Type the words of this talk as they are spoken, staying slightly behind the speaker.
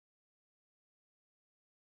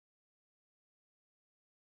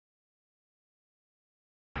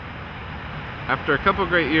After a couple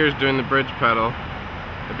great years doing the bridge pedal,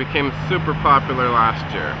 it became super popular last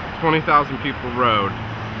year. 20,000 people rode,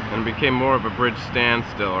 and it became more of a bridge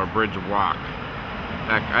standstill or bridge walk.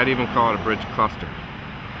 Heck, I'd even call it a bridge cluster.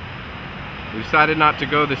 We decided not to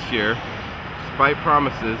go this year, despite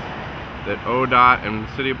promises that ODOT and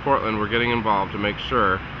the City of Portland were getting involved to make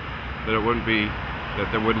sure that there wouldn't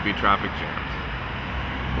be traffic jams.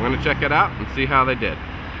 I'm going to check it out and see how they did.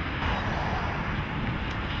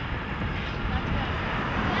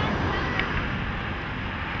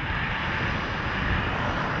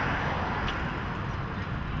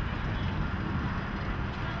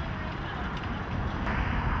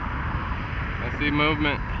 I see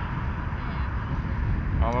movement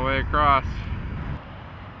all the way across.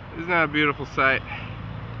 Isn't that a beautiful sight?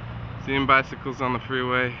 Seeing bicycles on the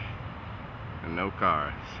freeway and no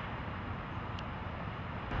cars.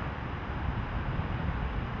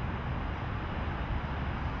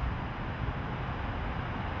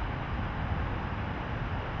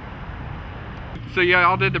 So you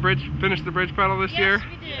all did finish the bridge pedal this year? Yes,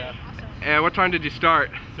 we did. Yeah. Awesome. And what time did you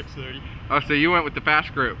start? 6:30. Oh, so you went with the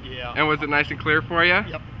fast group? Yeah. And was it nice and clear for you? Yep.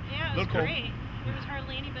 Yeah, it was Look cool. great. There was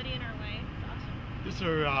hardly anybody in our way. It's awesome. This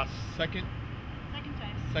is our Second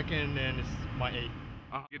time. second, and it's my 8th.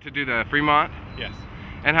 You get to do the Fremont? Yes.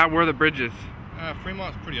 And how were the bridges?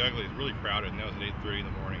 Fremont's pretty ugly. It's really crowded, and that was at 8:30 in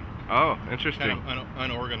the morning. Oh, Kind interesting. of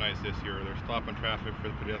unorganized this year. They're stopping traffic for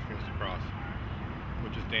the pedestrians to cross,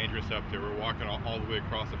 which is dangerous up there. We're walking all the way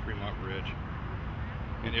across the Fremont Bridge,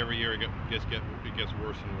 and every year it gets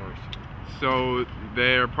worse and worse. So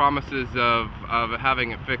their promises of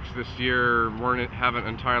having it fixed this year haven't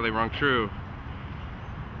entirely rung true.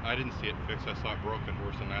 I didn't see it fixed. I saw it broken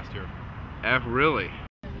worse than last year. Really?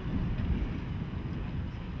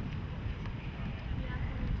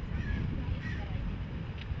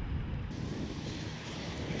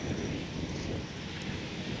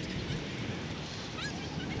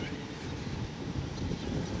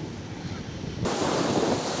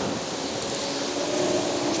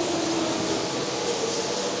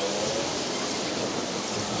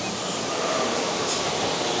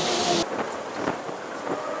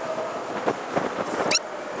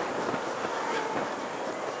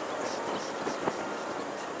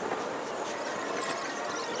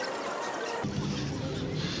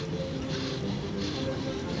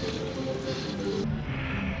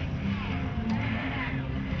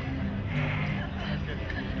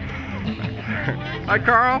 Hi,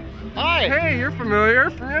 Carl. Hi. Hey, you're familiar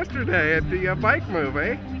from yesterday at the bike move,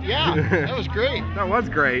 eh? Yeah, that was great. That was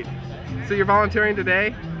great. So you're volunteering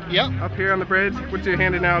today Yep. up here on the bridge? What you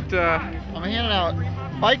handing out? I'm handing out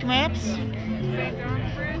bike maps.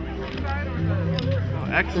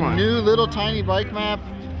 Excellent. New little tiny bike map.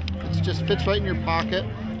 It just fits right in your pocket.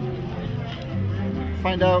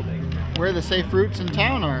 Find out where the safe routes in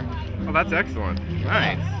town are. Oh, that's excellent.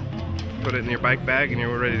 Nice. Put it in your bike bag and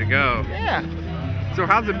you're ready to go. Yeah, So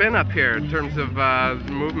how's it been up here in terms of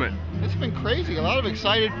movement? it's been crazy. A lot of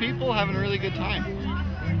excited people having a really good time.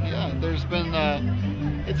 Yeah, there's been,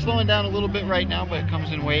 it's slowing down a little bit right now, but it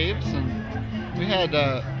comes in waves. And we had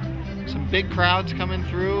some big crowds coming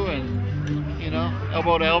through and, you know,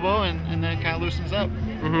 elbow to elbow, and then it kind of loosens up.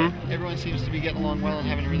 Mm-hmm. Everyone seems to be getting along well and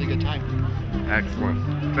having a really good time.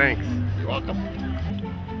 Excellent. Thanks. You're welcome.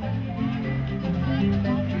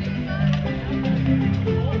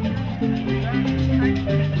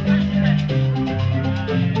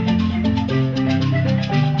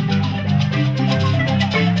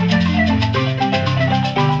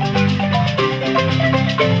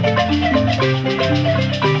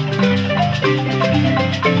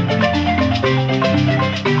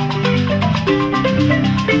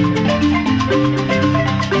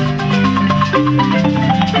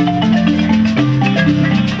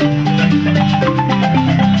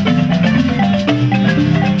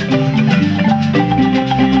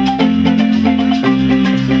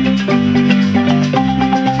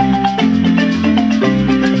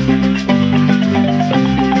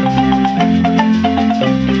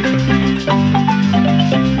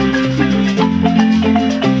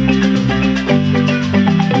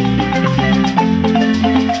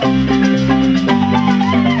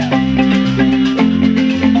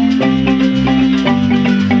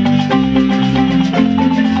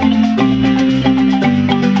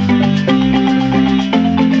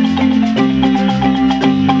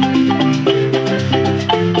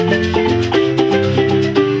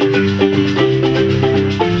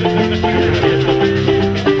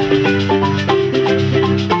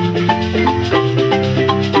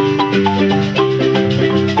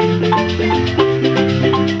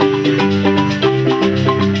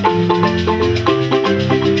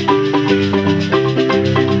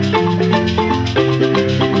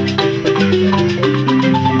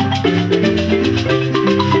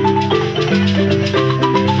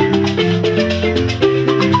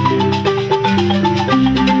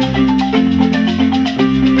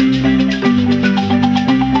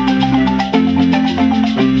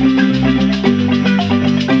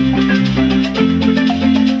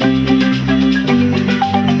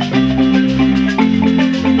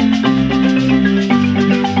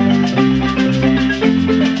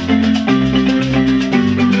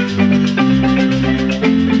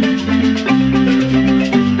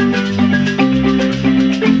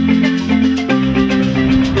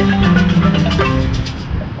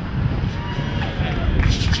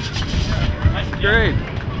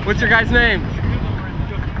 What's your guy's name?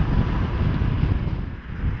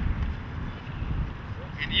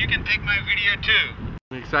 And you can take my video too.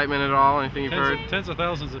 Any excitement at all? Anything you've heard? Tens of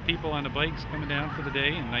thousands of people on the bikes coming down for the day,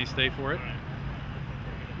 and nice day for it.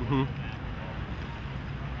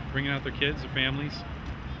 Bringing out their kids, their families.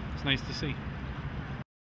 It's nice to see.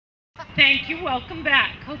 Thank you. Welcome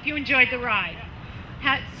back. Hope you enjoyed the ride.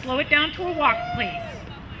 Slow it down to a walk, please.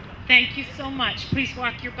 Thank you so much. Please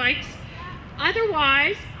walk your bikes.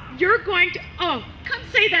 Otherwise, you're going to... Oh, come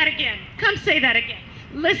say that again. Come say that again.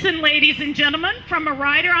 Listen, ladies and gentlemen, from a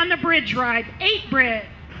rider on the bridge ride, 8 Bridge.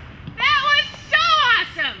 That was so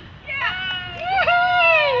awesome. Yeah.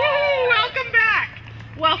 Woohoo! Welcome back.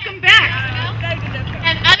 Welcome back.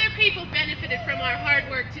 And other people benefited from our hard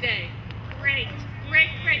work today. Great. Great,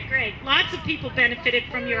 great, great. Lots of people benefited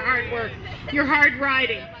from your hard work, your hard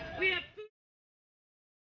riding.